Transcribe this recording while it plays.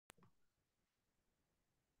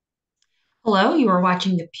Hello, you are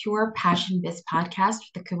watching the Pure Passion Biz Podcast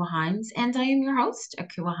with Akua Hinds, and I am your host,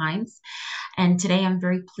 Akua Hinds. And today I'm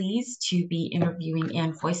very pleased to be interviewing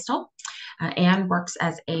Anne Feustel. Anne works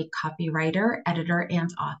as a copywriter, editor, and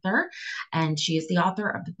author, and she is the author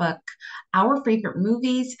of the book Our Favorite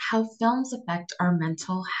Movies: How Films Affect Our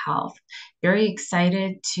Mental Health. Very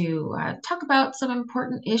excited to talk about some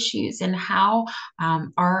important issues and how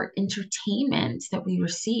our entertainment that we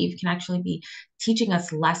receive can actually be teaching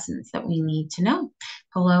us lessons that we need to know.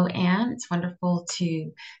 Hello, Anne. It's wonderful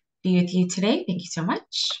to be with you today. Thank you so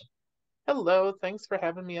much. Hello, thanks for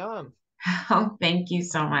having me on. Oh, thank you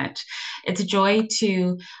so much. It's a joy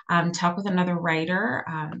to talk with another writer.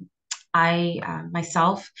 I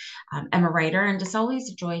myself am a writer, and it's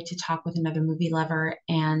always a joy to talk with another movie lover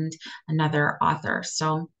and another author.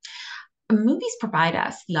 So, movies provide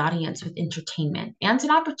us, the audience, with entertainment and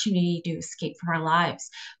an opportunity to escape from our lives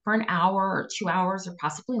for an hour or 2 hours or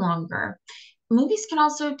possibly longer. Movies can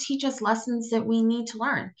also teach us lessons that we need to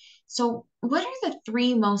learn. So, what are the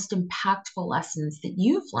three most impactful lessons that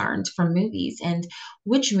you've learned from movies, and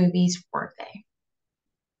which movies were they?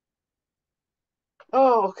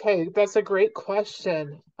 Oh, okay, that's a great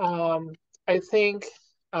question. I think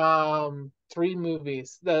three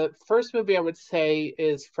movies. The first movie I would say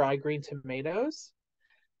is Fried Green Tomatoes,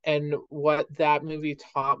 and what that movie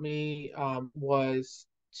taught me was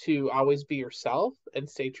to always be yourself and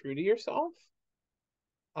stay true to yourself.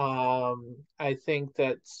 I think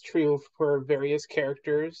that's true for various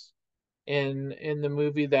characters in the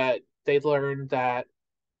movie that they learned that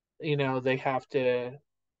they have to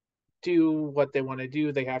do what they want to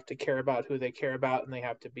do. They have to care about who they care about, and they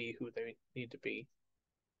have to be who they need to be.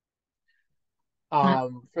 Uh,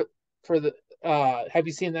 For the have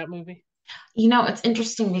you seen that movie? it's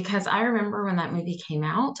interesting because I remember when that movie came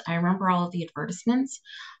out, I remember all of the advertisements.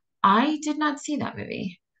 I did not see that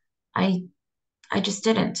movie. I I just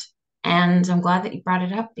didn't. And I'm glad that you brought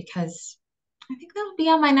it up because I think that'll be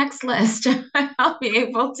on my next list. I'll be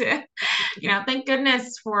able to, thank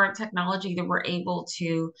goodness for technology that we're able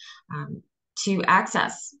um, to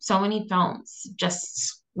access so many films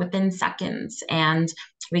just within seconds. And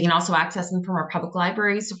we can also access them from our public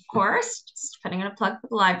libraries, of course, just putting in a plug for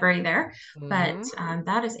the library there. But Mm-hmm.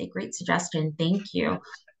 that is a great suggestion. Thank you.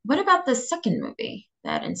 What about the second movie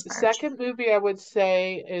that The inspired you? second movie I would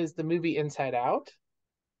say is the movie Inside Out,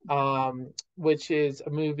 which is a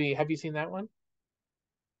movie. Have you seen that one?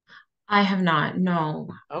 I have not, no.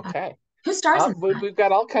 Uh, Okay. who stars in that? We've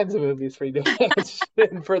got all kinds of movies for you to watch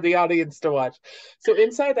and for the audience to watch. So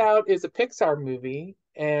Inside Out is a Pixar movie,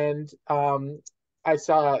 and I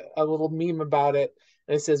saw a little meme about it,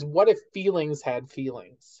 and it says, "What if feelings had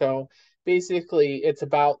feelings?" So basically, it's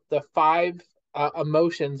about the five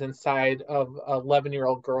emotions inside of an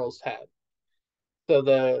 11-year-old girl's head. So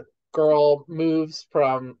the girl moves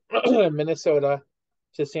from Minnesota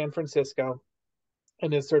to San Francisco,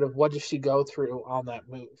 and it's sort of what does she go through on that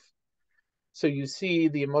move? So you see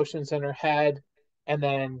the emotions in her head, and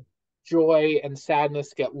then joy and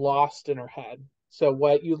sadness get lost in her head. So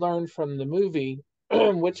what you learn from the movie,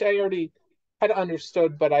 which I already had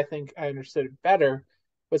understood, but I think I understood it better,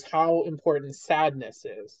 was how important sadness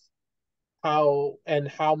is. How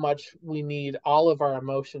much we need all of our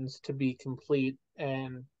emotions to be complete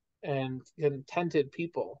and contented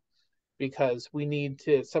people, because we need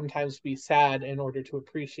to sometimes be sad in order to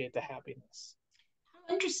appreciate the happiness.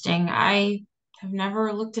 Interesting. I have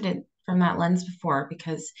never looked at it from that lens before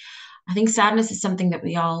because I think sadness is something that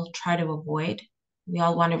we all try to avoid. We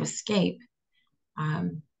all want to escape.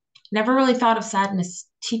 Um, Never really thought of sadness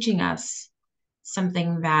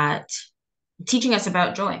something that teaching us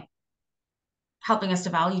about joy, helping us to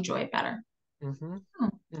value joy better. Mm-hmm. Oh,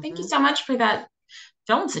 thank you Mm-hmm. so much for that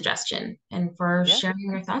film suggestion and for Yeah.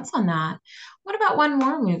 sharing your thoughts on that. What about one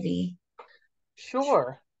more movie?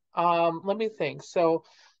 Sure. Let me think. So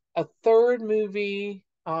a third movie,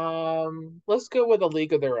 let's go with A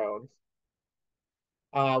League of Their Own,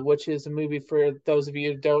 which is a movie for those of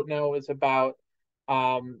you who don't know, is about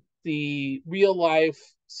the real life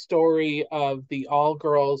story of the all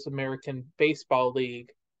girls American Baseball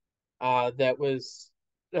League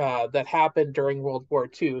that happened during World War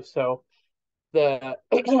II. So the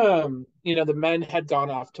the men had gone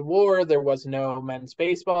off to war. There was no men's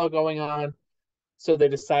baseball going on, so they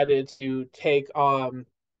decided to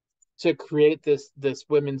create this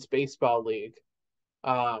women's baseball league.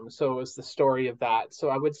 So it was the story of that. So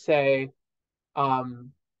I would say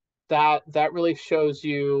um, that really shows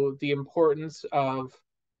you the importance of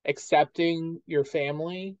accepting your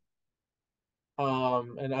family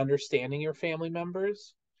and understanding your family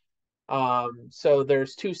members. So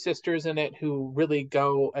there's two sisters in it who really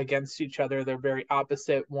go against each other. They're very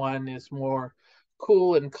opposite. One is more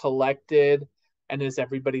cool and collected and is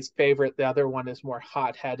everybody's favorite. The other one is more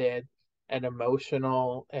hot-headed and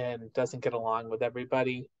emotional and doesn't get along with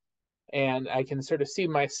everybody. And I can sort of see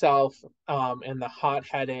myself in the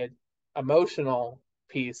hot-headed, emotional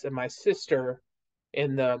piece, and my sister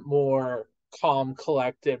in the more calm,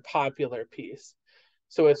 collected, popular piece.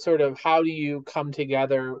 So it's sort of how do you come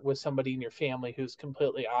together with somebody in your family who's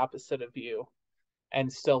completely opposite of you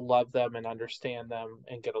and still love them and understand them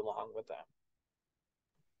and get along with them.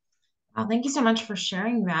 Thank you so much for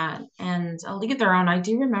sharing that. And A League of Their Own, I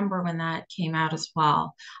do remember when that came out as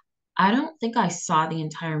well. I don't think I saw the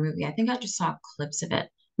entire movie. I think I just saw clips of it.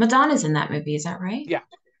 Madonna's in that movie, is that right? Yeah,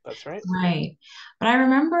 that's right. Right. But I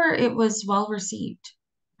remember it was well received.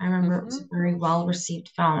 I remember it was a Hmm. very well received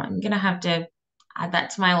film. I'm gonna have to add that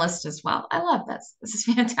to my list as well. I love this. This is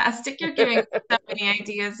fantastic. You're giving me so many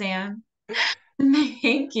ideas, Anne.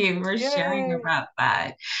 Thank you for sharing Yay. about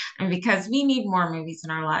that. And because we need more movies in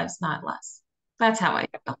our lives, not less. That's how I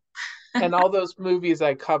feel. And all those movies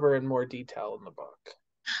I cover in more detail in the book.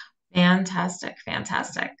 Fantastic,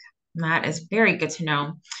 fantastic. That is very good to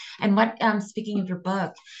know. And speaking of your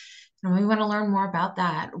book, and we want to learn more about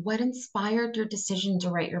that. What inspired your decision to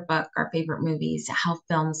write your book, Our Favorite Movies, How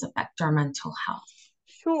Films Affect Our Mental Health?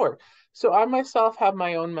 Sure. So I myself have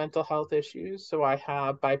my own mental health issues. So I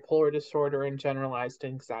have bipolar disorder and generalized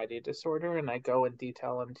anxiety disorder, and I go in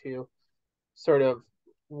detail into sort of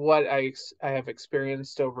what I have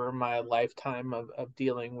experienced over my lifetime of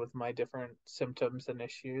dealing with my different symptoms and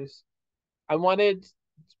issues. I wanted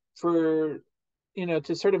for,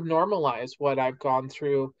 to sort of normalize what I've gone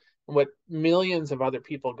through, what millions of other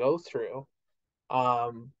people go through.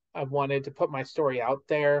 I wanted to put my story out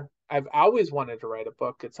there. I've always wanted to write a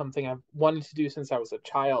book. It's something I've wanted to do since I was a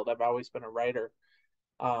child. I've always been a writer.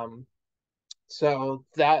 Um, so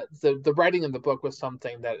that the writing of the book was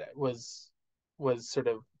something that was sort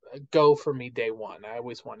of a go for me day one. I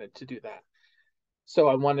always wanted to do that. So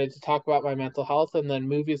I wanted to talk about my mental health, and then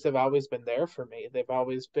movies have always been there for me. They've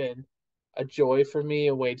always been a joy for me,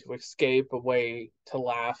 a way to escape, a way to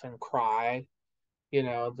laugh and cry.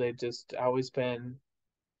 They've just always been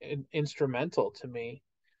instrumental to me.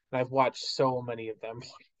 And I've watched so many of them over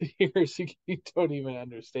the years, you don't even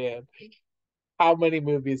understand how many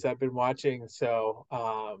movies I've been watching. So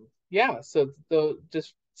yeah, so the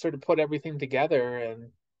just sort of put everything together,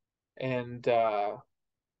 and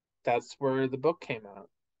that's where the book came out.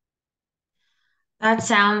 That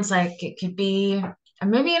sounds like it could be a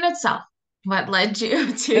movie in itself. What led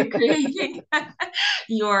you to creating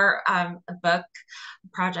your book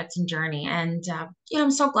project and journey? And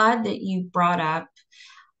I'm so glad that you brought up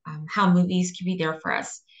how movies can be there for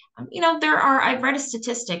us. I read a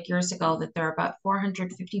statistic years ago that there are about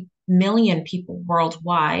 450 million people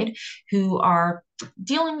worldwide who are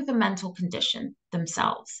dealing with a mental condition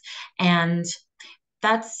themselves. And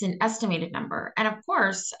that's an estimated number. And of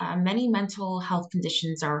course, many mental health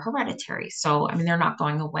conditions are hereditary. So, I mean, they're not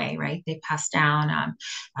going away, right? They pass down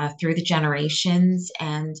through the generations.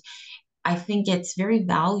 And I think it's very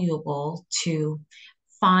valuable to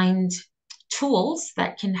find tools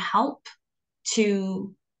that can help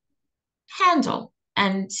to handle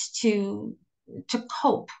and to to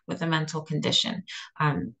cope with a mental condition,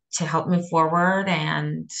 to help move forward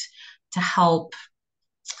and to help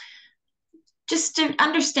just to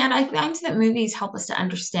understand. I find that movies help us to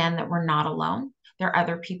understand that we're not alone. There are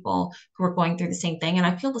other people who are going through the same thing, and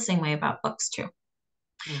I feel the same way about books too.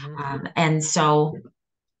 Hmm. And so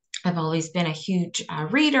I've always been a huge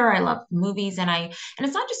reader. I love movies, and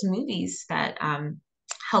it's not just movies that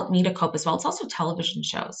help me to cope as well. It's also television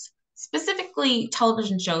shows, specifically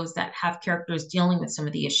television shows that have characters dealing with some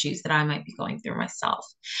of the issues that I might be going through myself.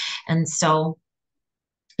 And so,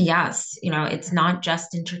 yes, it's not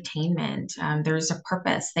just entertainment. There's a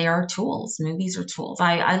purpose. They are tools. Movies are tools.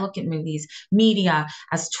 I look at movies, media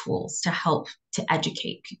as tools to help to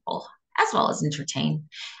educate people as well as entertain.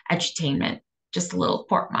 Edutainment, just a little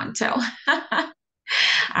portmanteau.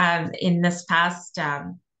 In this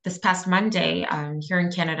past Monday, here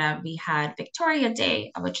in Canada, we had Victoria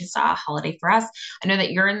Day, which is a holiday for us. I know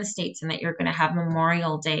that you're in the States and that you're going to have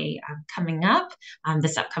Memorial Day coming up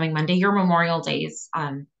this upcoming Monday. Your Memorial Day is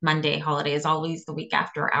Monday holiday is always the week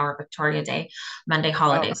after our Victoria Day Monday Oh,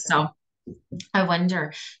 holiday. okay. So I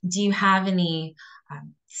wonder, do you have any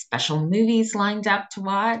special movies lined up to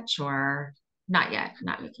watch or not yet?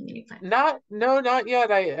 Not making any plans. No, not yet.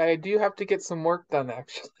 I do have to get some work done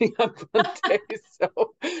actually on Monday,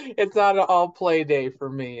 so it's not an all play day for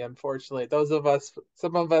me, unfortunately.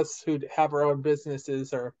 Some of us who have our own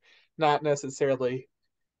businesses are not necessarily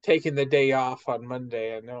taking the day off on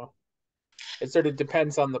Monday. I know it sort of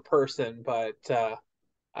depends on the person, but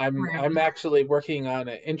I'm Right. actually working on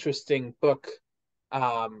an interesting book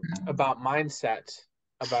about mindset,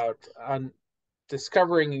 about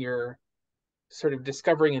discovering your sort of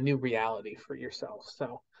discovering a new reality for yourself.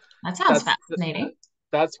 So That sounds that's fascinating.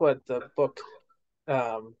 that's what the book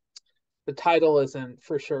um, the title isn't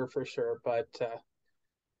for sure, but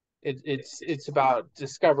it's about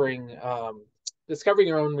discovering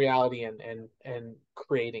your own reality and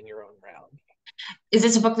creating your own reality. Is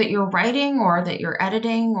this a book that you're writing or that you're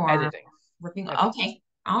editing or Editing, ripping? editing. Okay.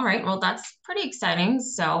 All right. Well, that's pretty exciting.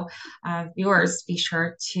 So, viewers, be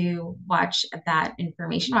sure to watch that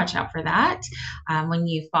information. Watch out for that when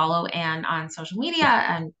you follow Anne on social media.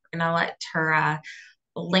 And we're going to let her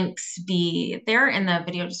links be there in the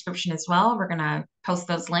video description as well. We're going to post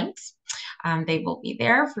those links. They will be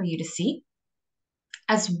there for you to see.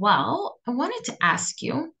 As well, I wanted to ask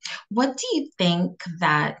you, what do you think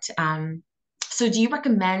that, so do you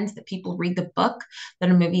recommend that people read the book that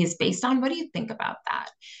a movie is based on? What do you think about that?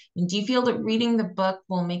 And do you feel that reading the book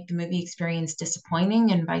will make the movie experience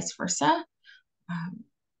disappointing and vice versa? Um,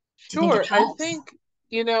 do you think it Sure. I helps? think,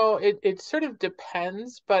 it sort of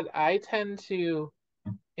depends, but I tend to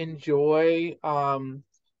enjoy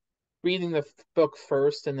reading the book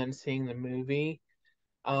first and then seeing the movie.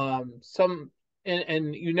 Some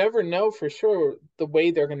and you never know for sure the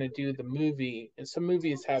way they're going to do the movie. And some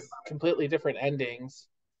movies have completely different endings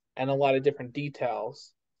and a lot of different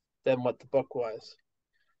details than what the book was.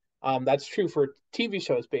 That's true for TV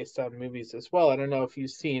shows based on movies as well. I don't know if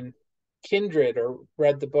you've seen Kindred or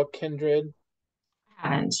read the book Kindred. I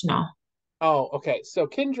haven't, no. Oh, okay. So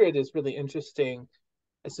Kindred is really interesting.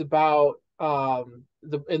 It's about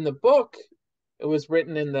the in the book, it was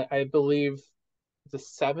written in the, I believe, the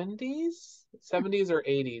 70s or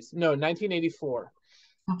 80s. No, 1984.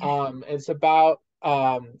 Okay. It's about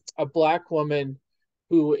a black woman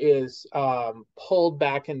who is pulled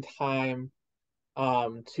back in time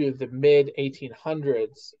to the mid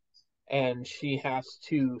 1800s, and she has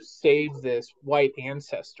to save this white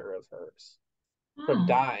ancestor of hers from Oh,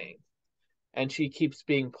 dying. And she keeps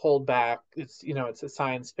being pulled back. It's a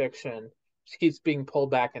science fiction. She keeps being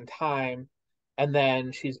pulled back in time, and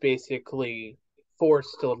then she's basically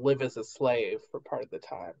forced to live as a slave for part of the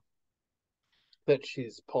time that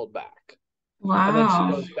she's pulled back. And then she wow.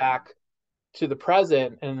 goes back to the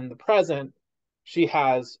present, and in the present, she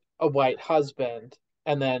has a white husband,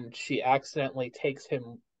 and then she accidentally takes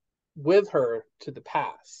him with her to the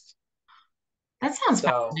past. That sounds So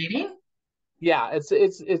fascinating. yeah,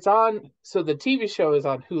 it's on. So the TV show is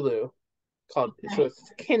on Hulu called, so Okay.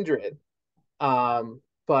 it's Kindred.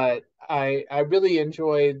 But I really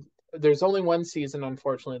enjoyed. There's only one season,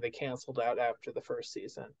 unfortunately. They canceled out after the first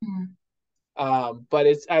season. Hmm. But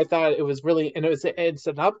I thought it was really, and it's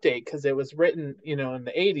an update because it was written, in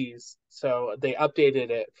the 80s, so they updated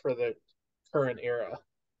it for the current era.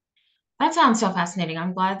 That sounds so fascinating.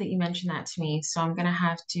 I'm glad that you mentioned that to me. So I'm gonna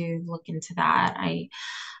have to look into that.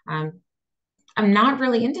 Um, I'm not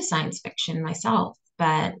really into science fiction myself,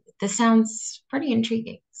 but this sounds pretty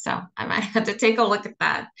intriguing. So I might have to take a look at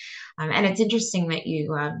that. And it's interesting that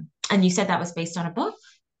and you said that was based on a book.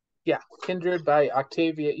 Yeah, Kindred by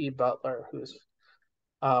Octavia E. Butler, who's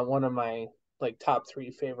one of my like top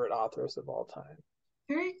three favorite authors of all time.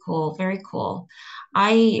 Very cool, very cool.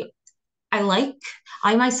 I I like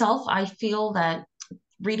I myself I feel that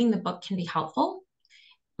reading the book can be helpful,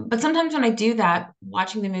 but sometimes when I do that,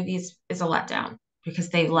 watching the movies is a letdown because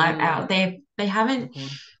Mm, they haven't hmm.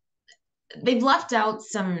 they've left out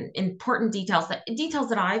some important details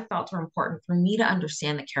that I felt were important for me to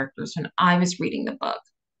understand the characters when I was reading the book.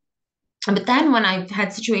 But then when I've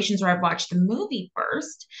had situations where I've watched the movie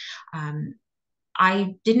first, um,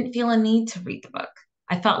 I didn't feel a need to read the book.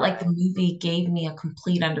 I felt like the Right. movie gave me a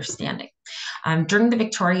complete understanding. During the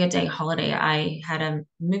Victoria Day holiday, I had a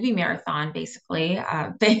movie marathon basically.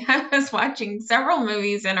 I was watching several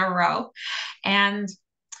movies in a row, and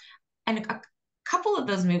a couple of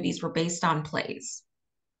those movies were based on plays.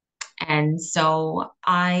 And so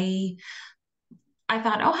I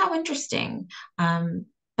thought, oh, how interesting.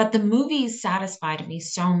 But the movies satisfied me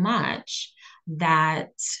so much that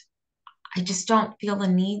I just don't feel the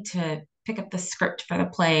need to pick up the script for the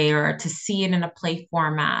play or to see it in a play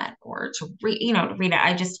format or to read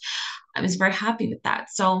it. I was very happy with that.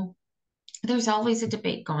 So there's always a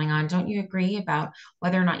debate going on, don't you agree, about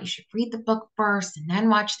whether or not you should read the book first and then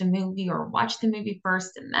watch the movie or watch the movie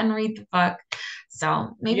first and then read the book?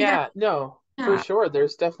 So maybe that, Yeah, no, for yeah. sure.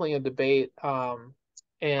 There's definitely a debate.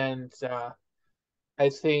 And I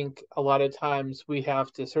think a lot of times we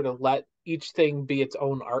have to sort of let each thing be its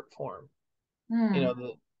own art form. You know, Hmm.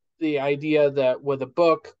 the idea that with a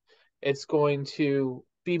book, it's going to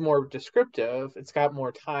be more descriptive. It's got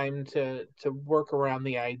more time to work around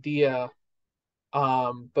the idea.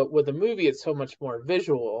 But with a movie, it's so much more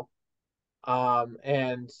visual.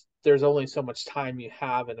 And there's only so much time you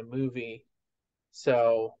have in a movie.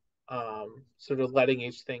 So, sort of letting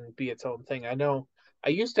each thing be its own thing. I know I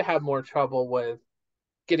used to have more trouble with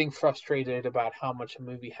getting frustrated about how much a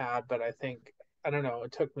movie had, but I think, I don't know,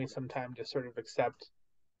 it took me some time to sort of accept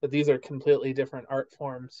that these are completely different art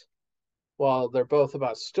forms. While they're both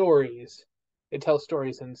about stories, they tell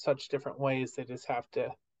stories in such different ways. They just have to,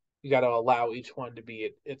 you got to allow each one to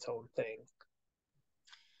be its own thing.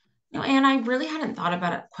 And I really hadn't thought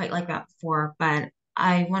about it quite like that before, but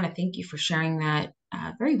I want to thank you for sharing that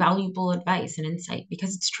very valuable advice and insight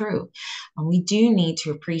because it's true. We do need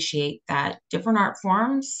to appreciate that different art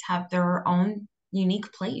forms have their own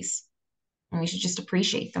unique place, and we should just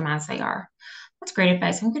appreciate them as they are. That's great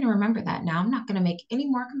advice. I'm going to remember that now. I'm not going to make any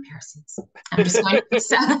more comparisons. I'm just going to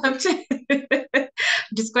accept. I'm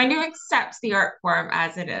just going to accept the art form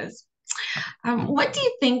as it is. What do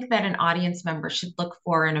you think that an audience member should look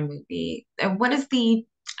for in a movie? What is the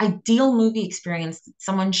ideal movie experience that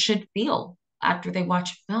someone should feel after they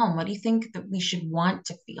watch a film? What do you think that we should want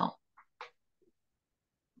to feel?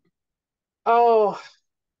 Oh,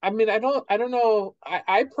 I don't know.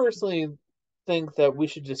 I personally think that we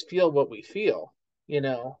should just feel what we feel, you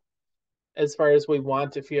know, as far as we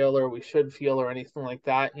want to feel or we should feel or anything like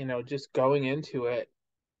that, just going into it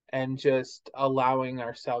and just allowing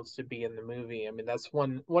ourselves to be in the movie. I mean, that's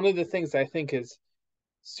one of the things I think is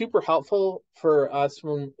super helpful for us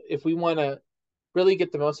when if we want to really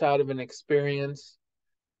get the most out of an experience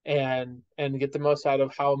and get the most out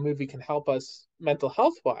of how a movie can help us mental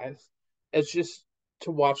health wise. It's just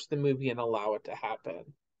to watch the movie and allow it to happen,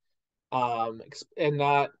 and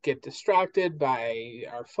not get distracted by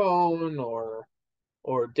our phone or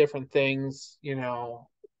different things,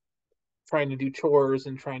 trying to do chores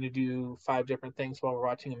and trying to do five different things while we're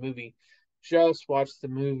watching a movie. Just watch the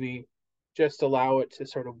movie, just allow it to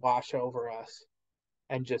sort of wash over us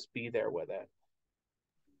and just be there with it.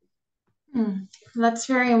 Hmm. That's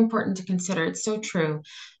very important to consider. It's so true.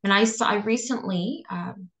 And I recently,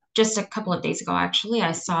 just a couple of days ago, actually,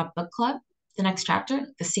 I saw Book Club, the next chapter,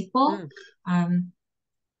 the sequel. Mm, Um,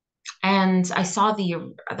 and I saw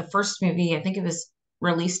the first movie. I think it was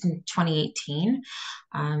released in 2018,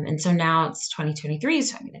 and so now it's 2023.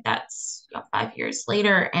 So I mean, that's 5 years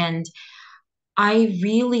later, and I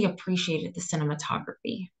really appreciated the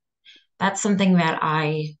cinematography. That's something that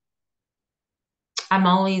I'm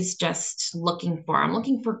always just looking for. I'm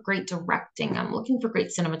looking for great directing. I'm looking for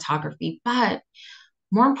great cinematography, but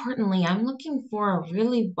more importantly, I'm looking for a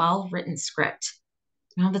really well written script.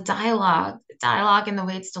 The dialogue and the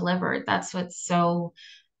way it's delivered. That's what's so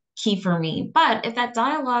key for me. But if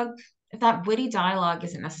that witty dialogue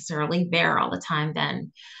isn't necessarily there all the time,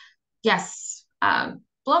 then yes,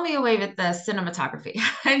 blow me away with the cinematography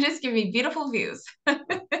and just give me beautiful views.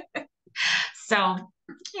 So,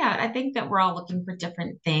 yeah, I think that we're all looking for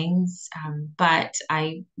different things. But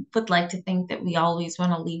I would like to think that we always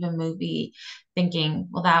want to leave a movie thinking,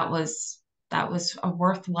 well, that was a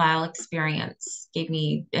worthwhile experience. Gave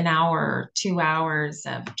me an hour, 2 hours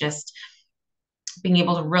of just being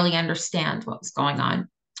able to really understand what was going on.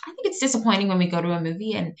 I think it's disappointing when we go to a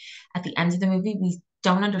movie and at the end of the movie, we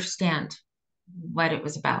don't understand what it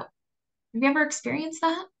was about. Have you ever experienced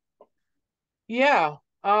that? yeah.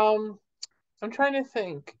 I'm trying to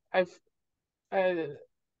think. I,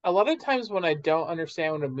 a lot of times when I don't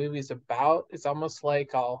understand what a movie's about, it's almost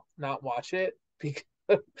like I'll not watch it because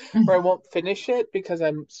or I won't finish it because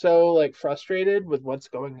I'm so like frustrated with what's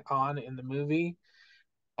going on in the movie.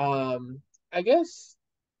 Um, I guess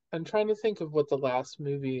I'm trying to think of what the last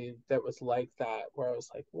movie that was like that, where I was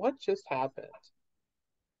like, what just happened?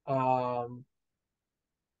 Um,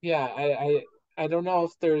 yeah, I don't know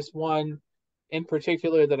if there's one in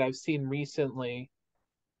particular that I've seen recently.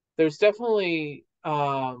 There's definitely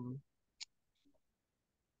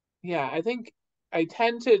yeah, I think I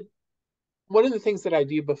tend to one of the things that I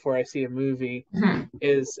do before I see a movie Mhm.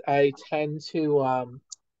 is I tend to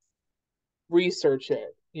research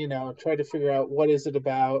it, try to figure out what is it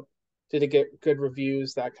about, did it get good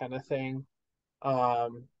reviews, that kind of thing.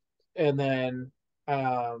 Um, and then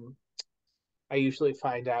um, I usually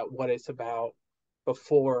find out what it's about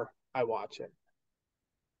before I watch it.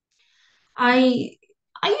 I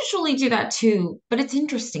I usually do that too, but it's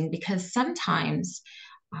interesting because sometimes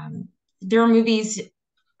um, there are movies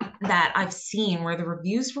that I've seen where the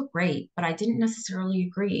reviews were great, but I didn't necessarily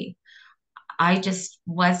agree. I just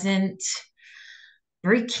wasn't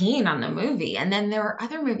very keen on the movie. And then there were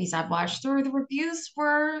other movies I've watched where the reviews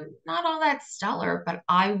were not all that stellar, but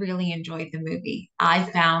I really enjoyed the movie. I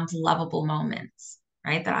found lovable moments,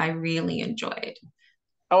 right, that I really enjoyed.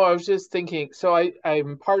 Oh, I was just thinking. So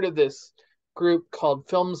I'm part of this group called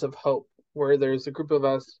Films of Hope, where there's a group of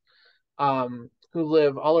us who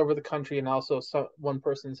live all over the country, and also one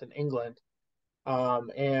person's in England.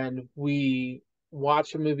 And we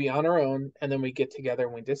watch a movie on our own, and then we get together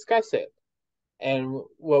and we discuss it. And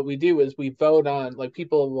what we do is we vote on, like,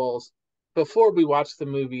 people will, before we watch the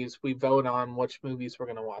movies, we vote on which movies we're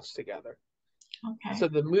going to watch together. Okay. So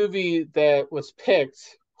the movie that was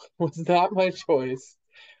picked was not my choice,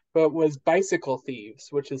 but was Bicycle Thieves,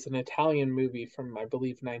 which is an Italian movie from, I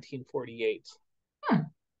believe, 1948. Hmm,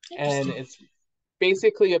 And interesting. it's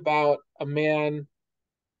basically about a man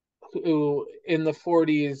who, in the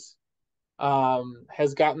 40s,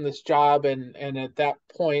 has gotten this job, and at that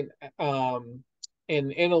point,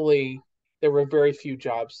 in Italy, there were very few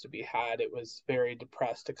jobs to be had. It was very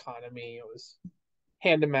depressed economy. It was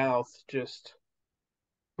hand to mouth, just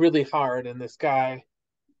really hard. And this guy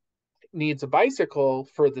needs a bicycle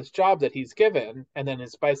for this job that he's given, and then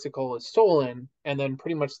his bicycle is stolen, and then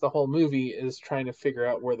pretty much the whole movie is trying to figure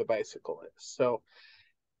out where the bicycle is. So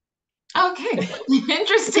Okay.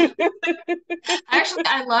 Interesting. Actually,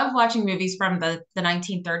 I love watching movies from the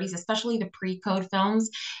 1930s, especially the pre-code films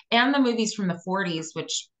and the movies from the 40s,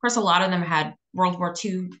 which, of course, a lot of them had World War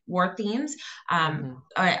II war themes. Um,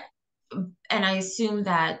 mhm, uh, and I assume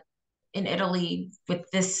that in Italy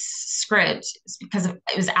with this script, it's because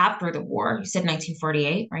it was after the war. You said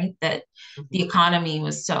 1948, right? That the mhm. economy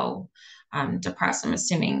was so depressed. I'm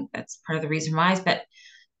assuming that's part of the reason why. But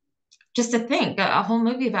just to think, a whole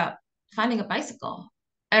movie about finding a bicycle.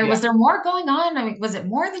 And was Yeah. there more going on? I mean, was it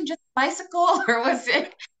more than just bicycle, or was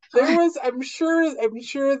it? There was, I'm sure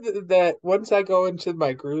that once I go into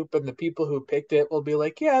my group and the people who picked it will be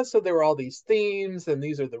like, yeah, so there were all these themes, and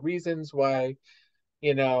these are the reasons why,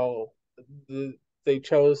 you know, the, they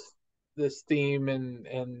chose this theme,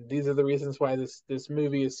 and these are the reasons why this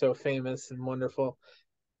movie is so famous and wonderful.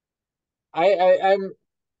 I'm,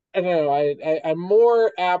 I don't know, I'm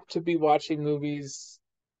more apt to be watching movies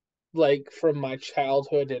like from my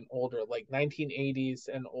childhood and older, like 1980s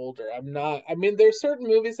and older. I'm not, I mean, there's certain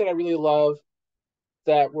movies that I really love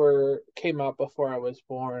that were came out before I was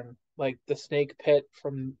born. Like The Snake Pit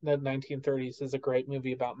from the 1930s is a great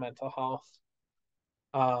movie about mental health.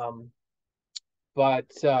 Um, but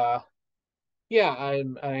yeah,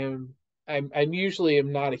 I'm usually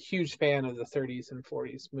am not a huge fan of the 30s and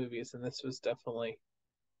 40s movies, and this was definitely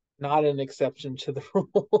not an exception to the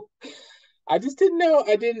rule. I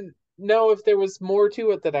didn't know if there was more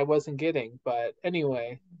to it that I wasn't getting, but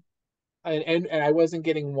anyway, and I wasn't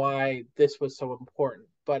getting why this was so important.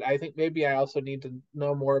 But I think maybe I also need to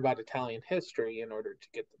know more about Italian history in order to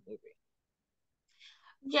get the movie.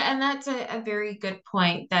 Yeah, and that's a very good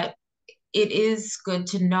point that it is good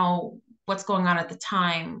to know what's going on at the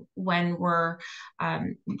time when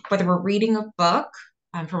um, whether we're reading a book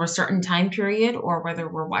from a certain time period or whether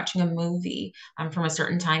we're watching a movie from a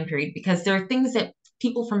certain time period, because there are things that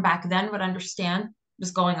people from back then would understand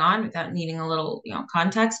was going on without needing a little,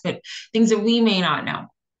 context, but things that we may not know,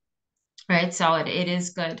 right? So it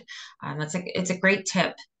is good. It's a great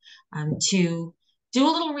tip to do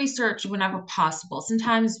a little research whenever possible.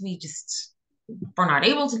 Sometimes we're not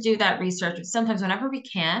able to do that research, but sometimes whenever we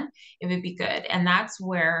can, it would be good. And that's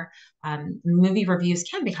where movie reviews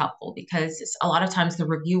can be helpful because a lot of times the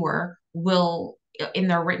reviewer will, in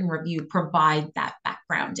their written review, provide that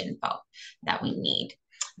background info that we need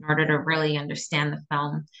in order to really understand the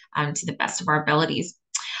film to the best of our abilities.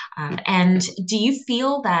 And do you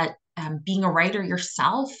feel that being a writer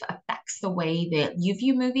yourself affects the way that you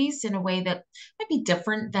view movies in a way that might be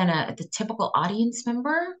different than the typical audience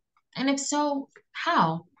member? And if so,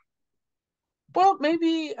 how? Well,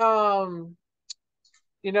 maybe obviously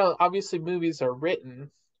movies are written,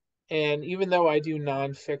 and even though I do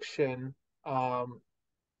nonfiction, um,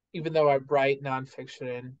 even though I write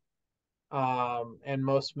nonfiction, and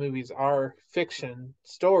most movies are fiction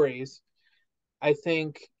stories, I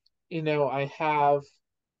think, I have,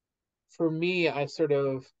 for me, I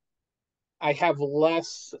have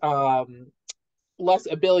less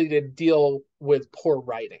ability to deal with poor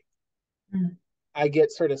writing. Mm. I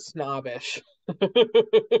get sort of snobbish. I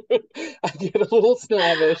get a little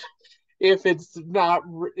snobbish if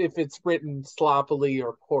it's written sloppily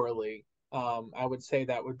or poorly. I would say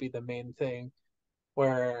that would be the main thing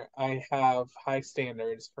where I have high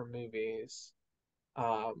standards for movies.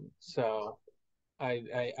 So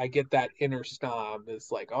I get that inner snob.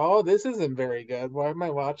 It's like, oh, this isn't very good. Why am I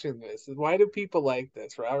watching this? Why do people like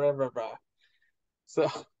this? Rah, rah, rah, rah. So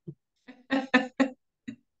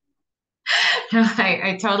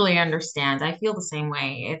I totally understand. I feel the same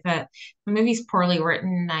way. If the movie's poorly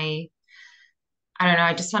written, I don't know,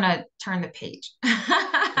 I just want to turn the page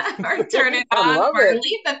or turn it I off love or it.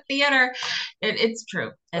 leave the theater. It's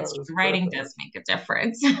true. That It's was true. Writing perfect. does make a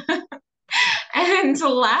difference. And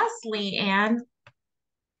lastly, Anne,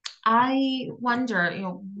 I wonder,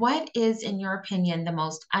 what is, in your opinion, the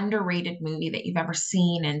most underrated movie that you've ever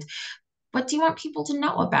seen, and what do you want people to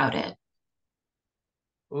know about it?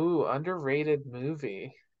 Ooh, underrated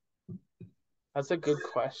movie. That's a good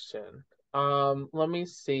question. Let me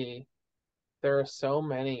see. There are so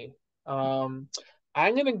many. Um,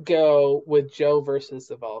 I'm gonna go with Joe versus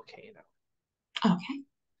the volcano. Okay.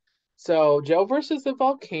 So Joe versus the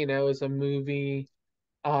volcano is a movie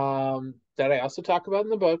that I also talk about in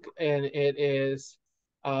the book, and it is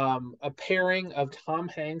a pairing of Tom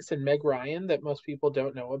Hanks and Meg Ryan that most people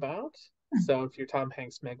don't know about. So if you're Tom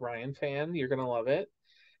Hanks, Meg Ryan fan, you're gonna love it.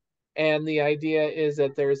 And the idea is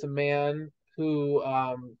that there's a man who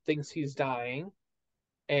thinks he's dying,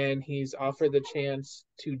 and he's offered the chance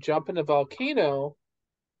to jump in a volcano,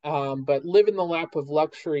 but live in the lap of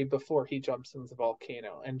luxury before he jumps in the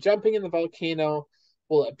volcano. And jumping in the volcano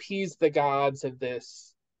will appease the gods of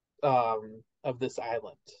this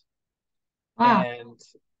island. Wow. And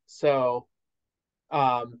so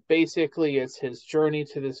basically, it's his journey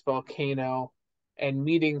to this volcano and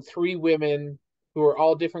meeting three women who are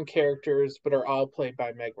all different characters, but are all played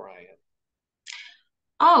by Meg Ryan.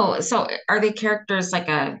 Oh, so are they characters like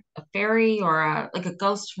a fairy or like a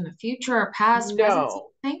ghost from the future or past, present sort No,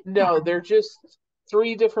 of thing? no, they're just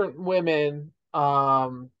three different women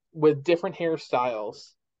with different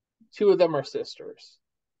hairstyles. Two of them are sisters,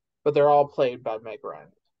 but they're all played by Meg Ryan.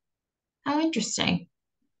 How interesting.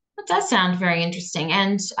 That does sound very interesting.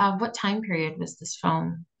 And what time period was this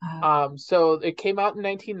film? So it came out in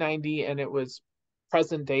 1990 and it was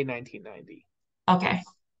present day 1990. Okay.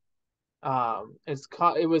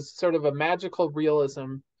 It was sort of a magical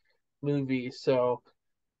realism movie, so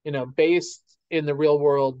based in the real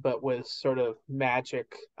world, but with sort of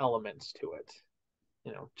magic elements to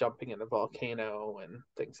it. Jumping in a volcano and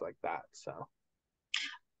things like that. So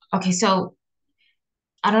Okay, so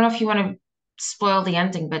I don't know if you want to spoil the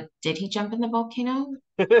ending, but did he jump in the volcano?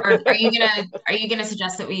 Or are you gonna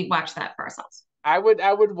suggest that we watch that for ourselves? I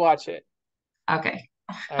would watch it. Okay.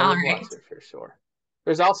 I All would right. watch it for sure.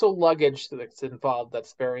 There's also luggage that's involved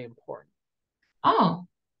that's very important. Oh,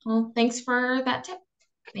 well, thanks for that tip.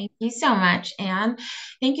 Thank you so much, Anne.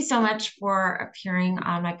 Thank you so much for appearing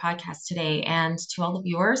on my podcast today. And to all the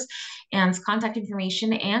viewers, Anne's contact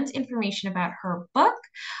information and information about her book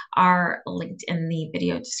are linked in the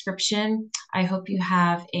video description. I hope you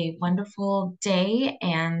have a wonderful day,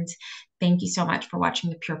 and thank you so much for watching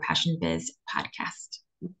the Pure Passion Biz podcast.